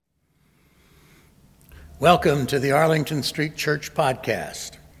Welcome to the Arlington Street Church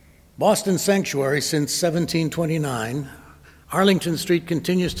Podcast. Boston Sanctuary since 1729, Arlington Street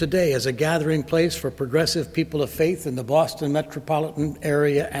continues today as a gathering place for progressive people of faith in the Boston metropolitan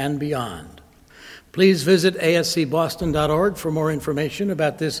area and beyond. Please visit ascboston.org for more information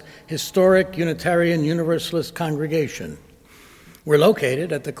about this historic Unitarian Universalist congregation. We're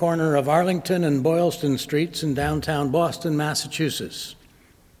located at the corner of Arlington and Boylston Streets in downtown Boston, Massachusetts.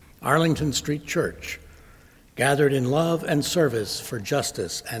 Arlington Street Church, gathered in love and service for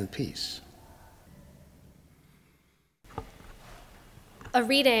justice and peace. A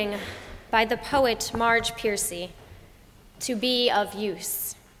reading by the poet Marge Piercy, To Be of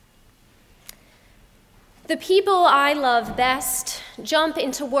Use. The people I love best jump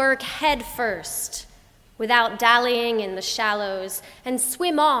into work head first, without dallying in the shallows, and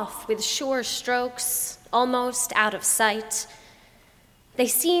swim off with sure strokes, almost out of sight. They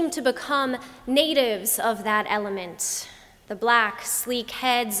seem to become natives of that element, the black, sleek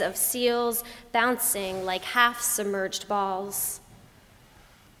heads of seals bouncing like half-submerged balls.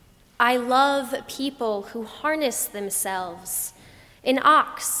 I love people who harness themselves, an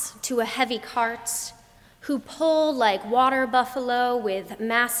ox to a heavy cart, who pull like water buffalo with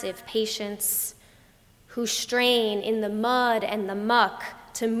massive patience, who strain in the mud and the muck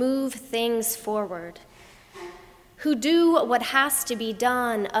to move things forward, who do what has to be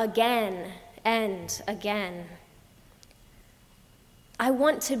done again and again. I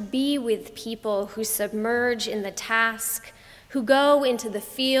want to be with people who submerge in the task, who go into the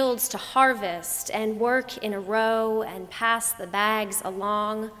fields to harvest and work in a row and pass the bags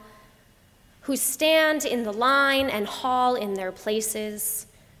along, who stand in the line and haul in their places,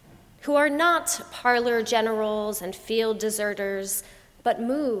 who are not parlor generals and field deserters, but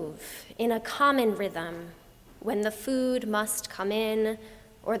move in a common rhythm when the food must come in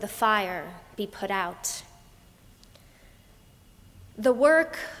or the fire be put out. The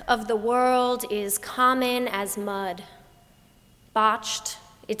work of the world is common as mud. Botched,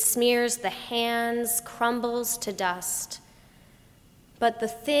 it smears the hands, crumbles to dust. But the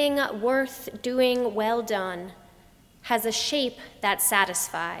thing worth doing well done has a shape that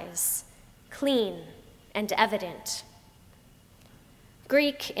satisfies, clean and evident.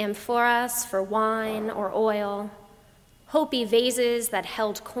 Greek amphoras for wine or oil, Hopi vases that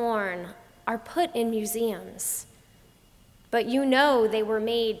held corn are put in museums, but you know they were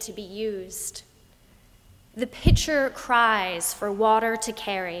made to be used. The pitcher cries for water to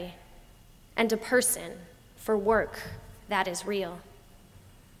carry, and a person for work that is real.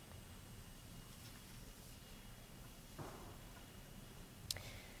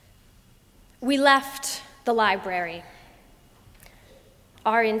 We left the library.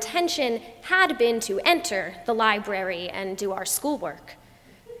 Our intention had been to enter the library and do our schoolwork.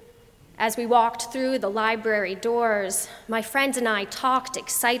 As we walked through the library doors, my friend and I talked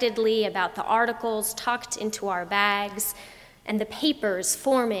excitedly about the articles tucked into our bags and the papers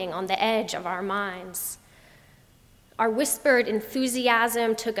forming on the edge of our minds. Our whispered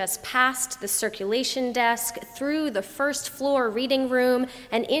enthusiasm took us past the circulation desk, through the first floor reading room,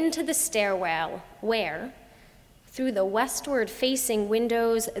 and into the stairwell, where, through the westward-facing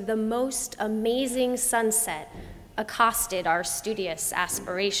windows, the most amazing sunset accosted our studious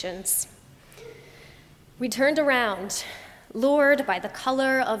aspirations. We turned around, lured by the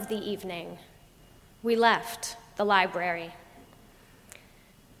color of the evening. We left the library.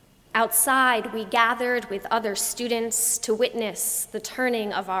 Outside, we gathered with other students to witness the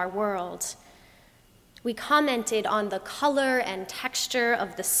turning of our world. We commented on the color and texture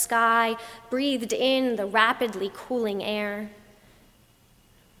of the sky, breathed in the rapidly cooling air.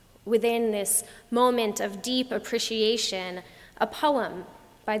 Within this moment of deep appreciation, a poem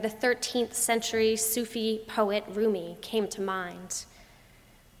by the 13th century Sufi poet Rumi came to mind.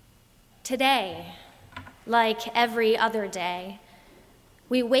 Today, like every other day,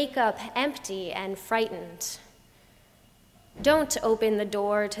 we wake up empty and frightened. Don't open the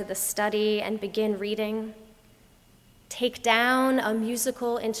door to the study and begin reading. Take down a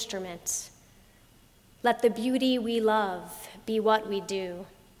musical instrument. Let the beauty we love be what we do.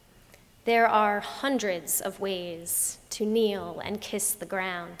 There are hundreds of ways to kneel and kiss the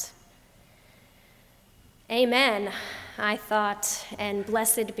ground. Amen, I thought, and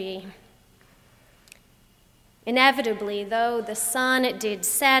blessed be. Inevitably, though, the sun did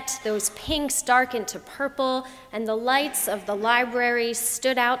set, those pinks darkened to purple, and the lights of the library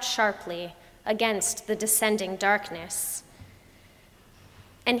stood out sharply against the descending darkness.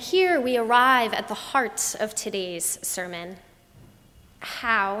 And here we arrive at the heart of today's sermon.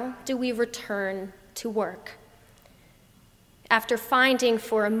 How do we return to work? After finding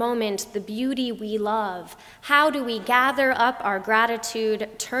for a moment the beauty we love, how do we gather up our gratitude,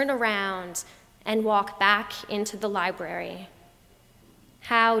 turn around, and walk back into the library?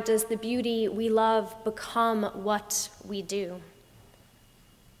 How does the beauty we love become what we do?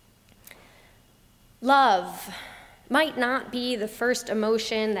 Love might not be the first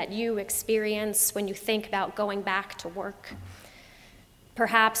emotion that you experience when you think about going back to work.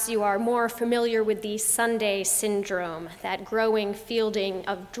 Perhaps you are more familiar with the Sunday syndrome, that growing feeling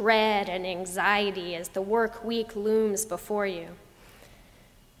of dread and anxiety as the work week looms before you.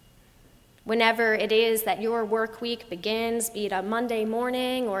 Whenever it is that your work week begins, be it a Monday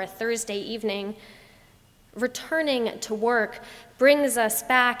morning or a Thursday evening, returning to work brings us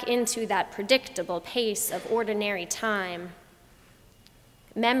back into that predictable pace of ordinary time.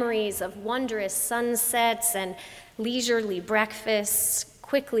 Memories of wondrous sunsets and leisurely breakfasts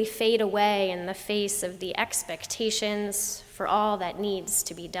quickly fade away in the face of the expectations for all that needs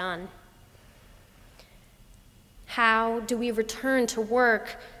to be done. How do we return to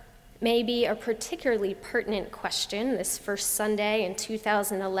work may be a particularly pertinent question this first Sunday in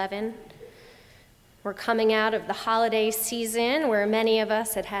 2011. We're coming out of the holiday season where many of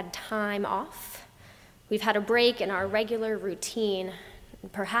us had time off. We've had a break in our regular routine.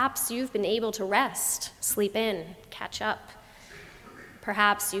 Perhaps you've been able to rest, sleep in, catch up.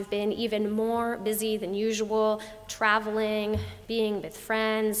 Perhaps you've been even more busy than usual, traveling, being with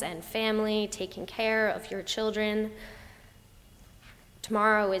friends and family, taking care of your children.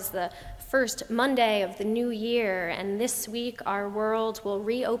 Tomorrow is the first Monday of the new year, and this week our world will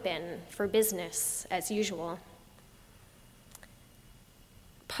reopen for business as usual.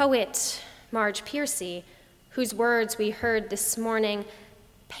 Poet Marge Piercy, whose words we heard this morning,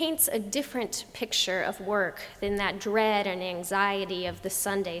 paints a different picture of work than that dread and anxiety of the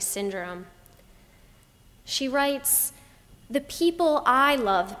Sunday syndrome. She writes, "The people I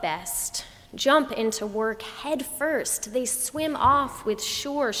love best jump into work head first. They swim off with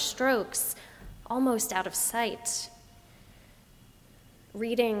sure strokes, almost out of sight."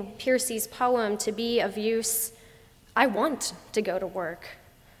 Reading Piercy's poem to be of use, I want to go to work.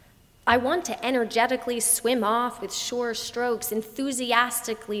 I want to energetically swim off with sure strokes,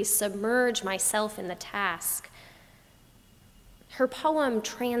 enthusiastically submerge myself in the task. Her poem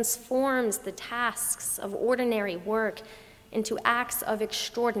transforms the tasks of ordinary work into acts of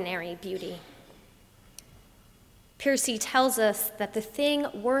extraordinary beauty. Piercy tells us that the thing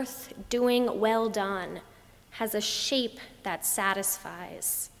worth doing well done has a shape that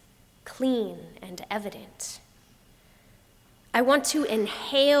satisfies, clean and evident. I want to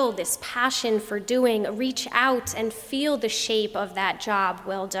inhale this passion for doing, reach out and feel the shape of that job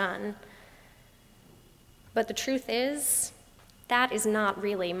well done. But the truth is, that is not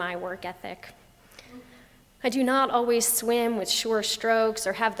really my work ethic. I do not always swim with sure strokes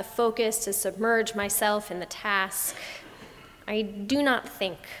or have the focus to submerge myself in the task. I do not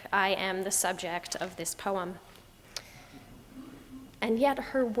think I am the subject of this poem. And yet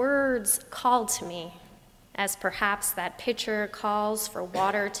her words call to me, as perhaps that pitcher calls for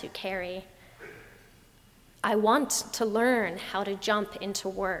water to carry. I want to learn how to jump into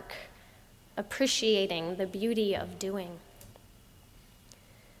work, appreciating the beauty of doing.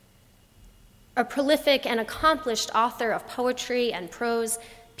 A prolific and accomplished author of poetry and prose,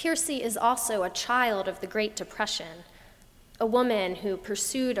 Piercy is also a child of the Great Depression, a woman who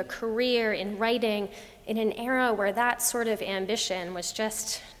pursued a career in writing in an era where that sort of ambition was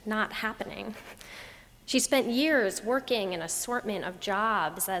just not happening. She spent years working an assortment of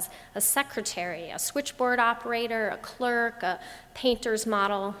jobs as a secretary, a switchboard operator, a clerk, a painter's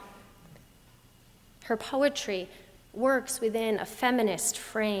model. Her poetry works within a feminist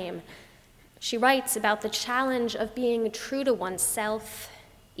frame. She writes about the challenge of being true to oneself,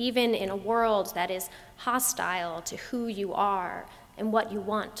 even in a world that is hostile to who you are and what you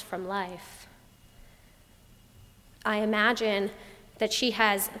want from life. I imagine that she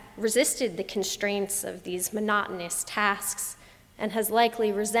has resisted the constraints of these monotonous tasks and has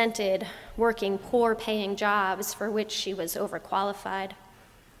likely resented working poor-paying jobs for which she was overqualified.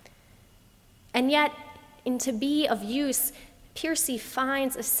 And yet, in To Be of Use, Piercy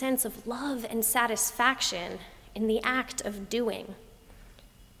finds a sense of love and satisfaction in the act of doing.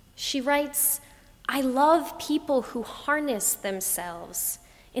 She writes, "I love people who harness themselves,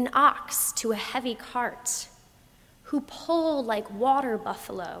 an ox to a heavy cart, who pull like water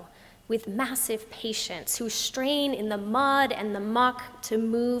buffalo with massive patience, who strain in the mud and the muck to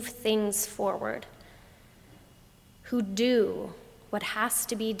move things forward, who do what has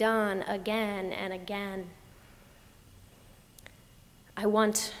to be done again and again. I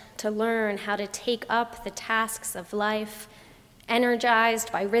want to learn how to take up the tasks of life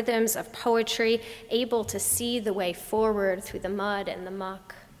energized by rhythms of poetry, able to see the way forward through the mud and the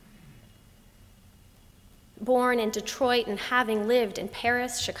muck. Born in Detroit and having lived in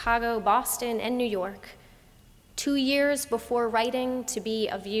Paris, Chicago, Boston, and New York, 2 years before writing To Be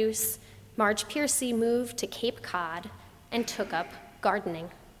of Use, Marge Piercy moved to Cape Cod and took up gardening.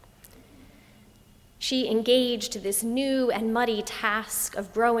 She engaged this new and muddy task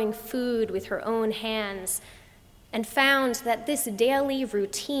of growing food with her own hands and found that this daily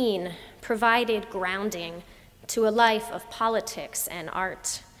routine provided grounding to a life of politics and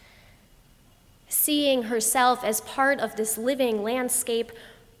art. Seeing herself as part of this living landscape,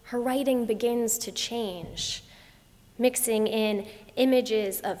 her writing begins to change, mixing in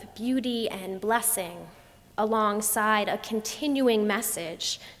images of beauty and blessing alongside a continuing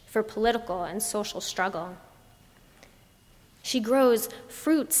message for political and social struggle. She grows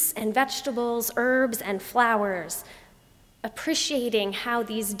fruits and vegetables, herbs and flowers, appreciating how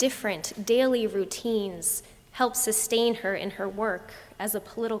these different daily routines help sustain her in her work as a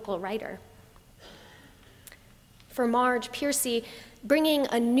political writer. For Marge Piercy, bringing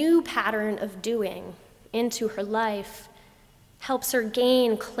a new pattern of doing into her life helps her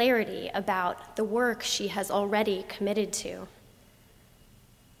gain clarity about the work she has already committed to.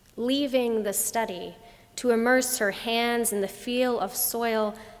 Leaving the study to immerse her hands in the feel of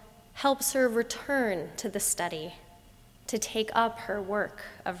soil helps her return to the study to take up her work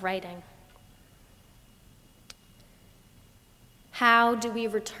of writing. How do we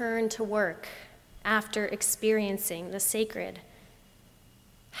return to work after experiencing the sacred?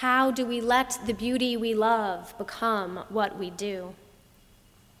 How do we let the beauty we love become what we do?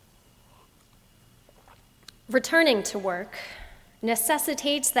 Returning to work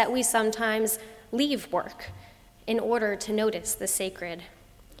necessitates that we sometimes leave work in order to notice the sacred.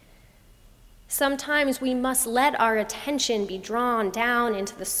 Sometimes we must let our attention be drawn down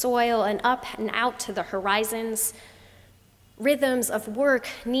into the soil and up and out to the horizons. Rhythms of work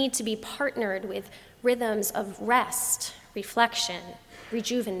need to be partnered with rhythms of rest, reflection,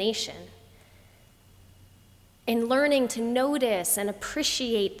 rejuvenation. In learning to notice and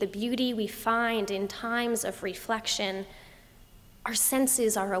appreciate the beauty we find in times of reflection, our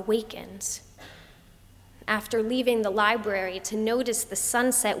senses are awakened. After leaving the library to notice the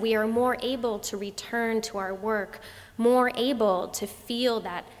sunset, we are more able to return to our work, more able to feel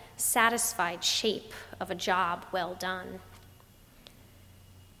that satisfied shape of a job well done.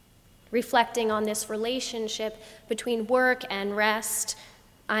 Reflecting on this relationship between work and rest,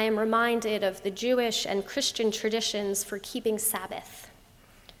 I am reminded of the Jewish and Christian traditions for keeping Sabbath.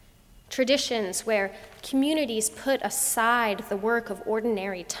 Traditions where communities put aside the work of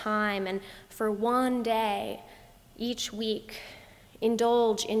ordinary time and for one day each week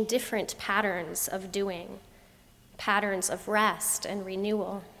indulge in different patterns of doing, patterns of rest and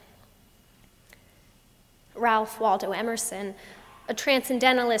renewal. Ralph Waldo Emerson, a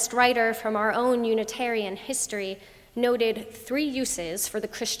transcendentalist writer from our own Unitarian history, noted 3 uses for the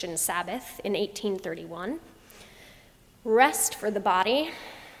Christian Sabbath in 1831: rest for the body,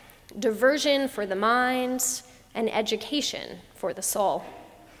 diversion for the mind, and education for the soul.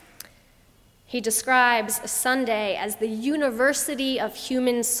 He describes Sunday as the university of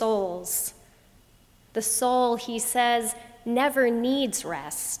human souls. The soul, he says, never needs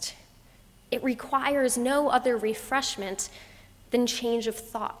rest. It requires no other refreshment than change of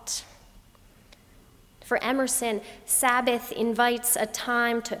thought. For Emerson, Sabbath invites a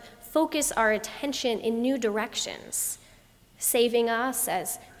time to focus our attention in new directions, saving us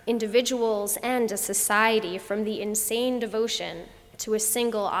as individuals and a society from the insane devotion to a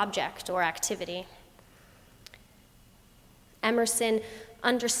single object or activity. Emerson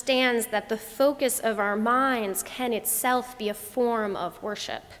understands that the focus of our minds can itself be a form of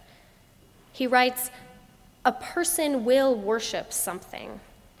worship. He writes, "A person will worship something,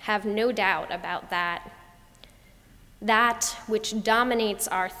 have no doubt about that. That which dominates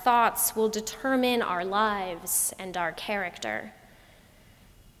our thoughts will determine our lives and our character.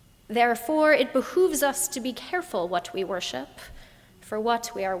 Therefore, it behooves us to be careful what we worship, for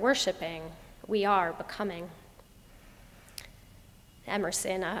what we are worshiping, we are becoming."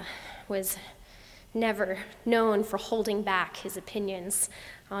 Emerson was never known for holding back his opinions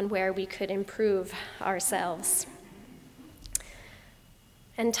on where we could improve ourselves.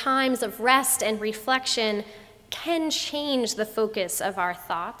 And times of rest and reflection can change the focus of our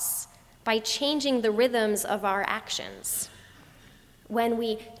thoughts by changing the rhythms of our actions. When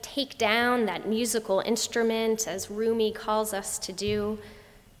we take down that musical instrument, as Rumi calls us to do,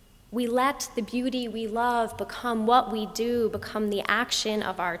 we let the beauty we love become what we do, become the action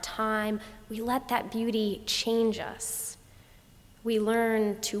of our time. We let that beauty change us. we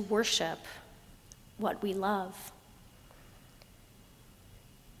learn to worship what we love.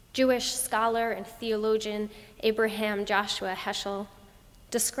 Jewish scholar and theologian Abraham Joshua Heschel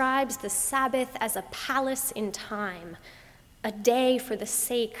describes the Sabbath as a palace in time, a day for the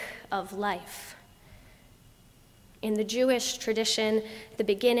sake of life. In the Jewish tradition, the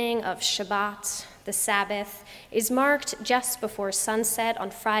beginning of Shabbat, the Sabbath, is marked just before sunset on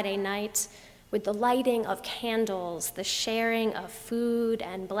Friday night with the lighting of candles, the sharing of food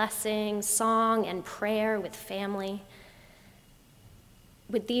and blessing, song and prayer with family.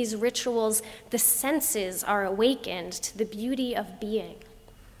 With these rituals, the senses are awakened to the beauty of being.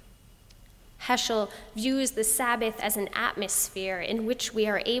 Heschel views the Sabbath as an atmosphere in which we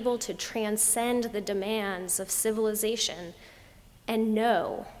are able to transcend the demands of civilization and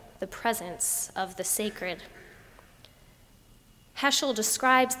know the presence of the sacred. Heschel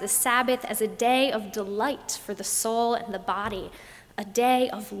describes the Sabbath as a day of delight for the soul and the body, a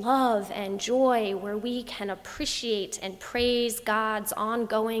day of love and joy where we can appreciate and praise God's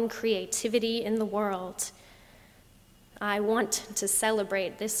ongoing creativity in the world. I want to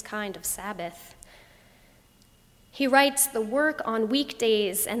celebrate this kind of Sabbath. He writes, the work on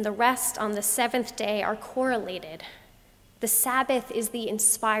weekdays and the rest on the seventh day are correlated. The Sabbath is the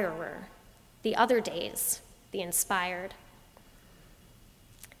inspirer, the other days, the inspired.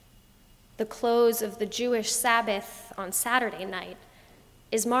 The close of the Jewish Sabbath on Saturday night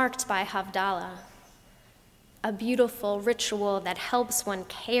is marked by Havdalah, a beautiful ritual that helps one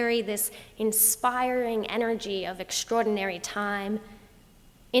carry this inspiring energy of extraordinary time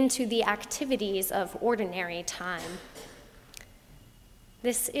into the activities of ordinary time.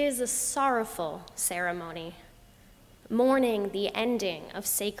 This is a sorrowful ceremony, mourning the ending of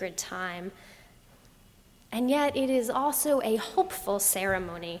sacred time, and yet it is also a hopeful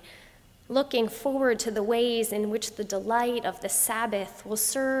ceremony, looking forward to the ways in which the delight of the Sabbath will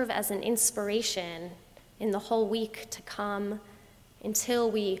serve as an inspiration in the whole week to come until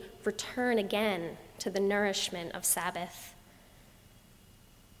we return again to the nourishment of Sabbath.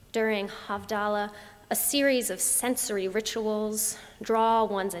 During Havdalah, a series of sensory rituals draw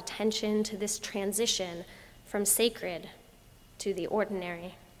one's attention to this transition from sacred to the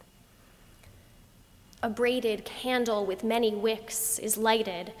ordinary. A braided candle with many wicks is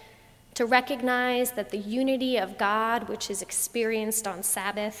lighted to recognize that the unity of God, which is experienced on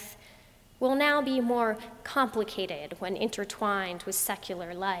Sabbath, will now be more complicated when intertwined with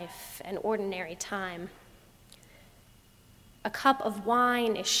secular life and ordinary time. A cup of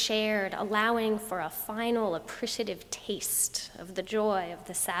wine is shared, allowing for a final appreciative taste of the joy of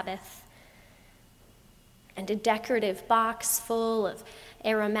the Sabbath. And a decorative box full of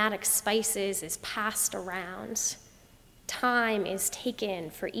aromatic spices is passed around. Time is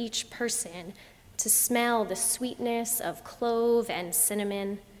taken for each person to smell the sweetness of clove and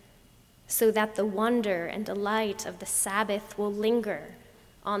cinnamon, so that the wonder and delight of the Sabbath will linger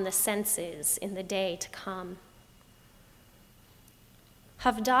on the senses in the day to come.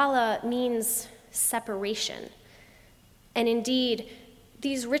 Havdalah means separation, and indeed,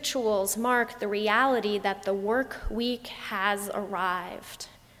 these rituals mark the reality that the work week has arrived.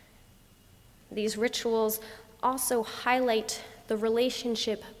 These rituals also highlight the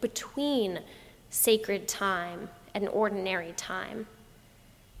relationship between sacred time and ordinary time.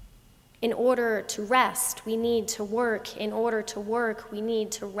 In order to rest, we need to work. In order to work, we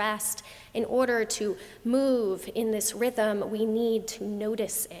need to rest. In order to move in this rhythm, we need to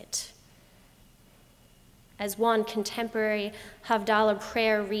notice it. As one contemporary Havdalah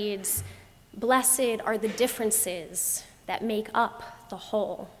prayer reads, "Blessed are the differences that make up the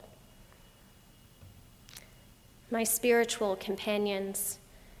whole." My spiritual companions,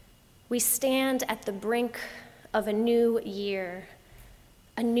 we stand at the brink of a new year,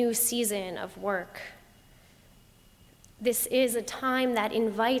 a new season of work. This is a time that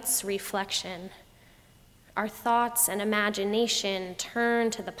invites reflection. Our thoughts and imagination turn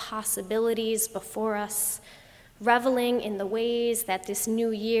to the possibilities before us, reveling in the ways that this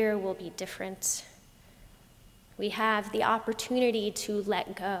new year will be different. We have the opportunity to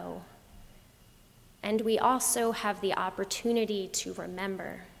let go, and we also have the opportunity to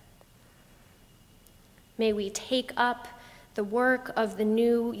remember. May we take up the work of the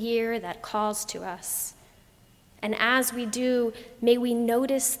new year that calls to us. And as we do, may we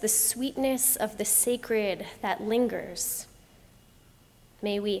notice the sweetness of the sacred that lingers.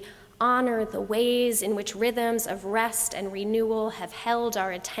 May we honor the ways in which rhythms of rest and renewal have held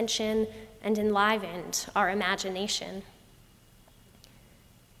our attention and enlivened our imagination.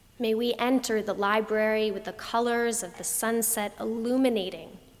 May we enter the library with the colors of the sunset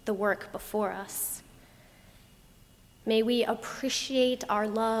illuminating the work before us. May we appreciate our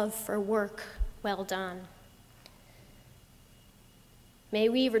love for work well done. May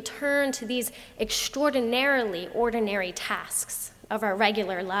we return to these extraordinarily ordinary tasks of our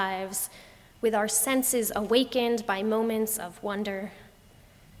regular lives with our senses awakened by moments of wonder.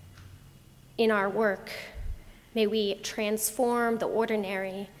 In our work, may we transform the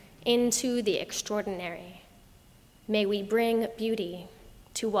ordinary into the extraordinary. May we bring beauty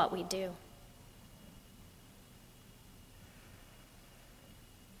to what we do.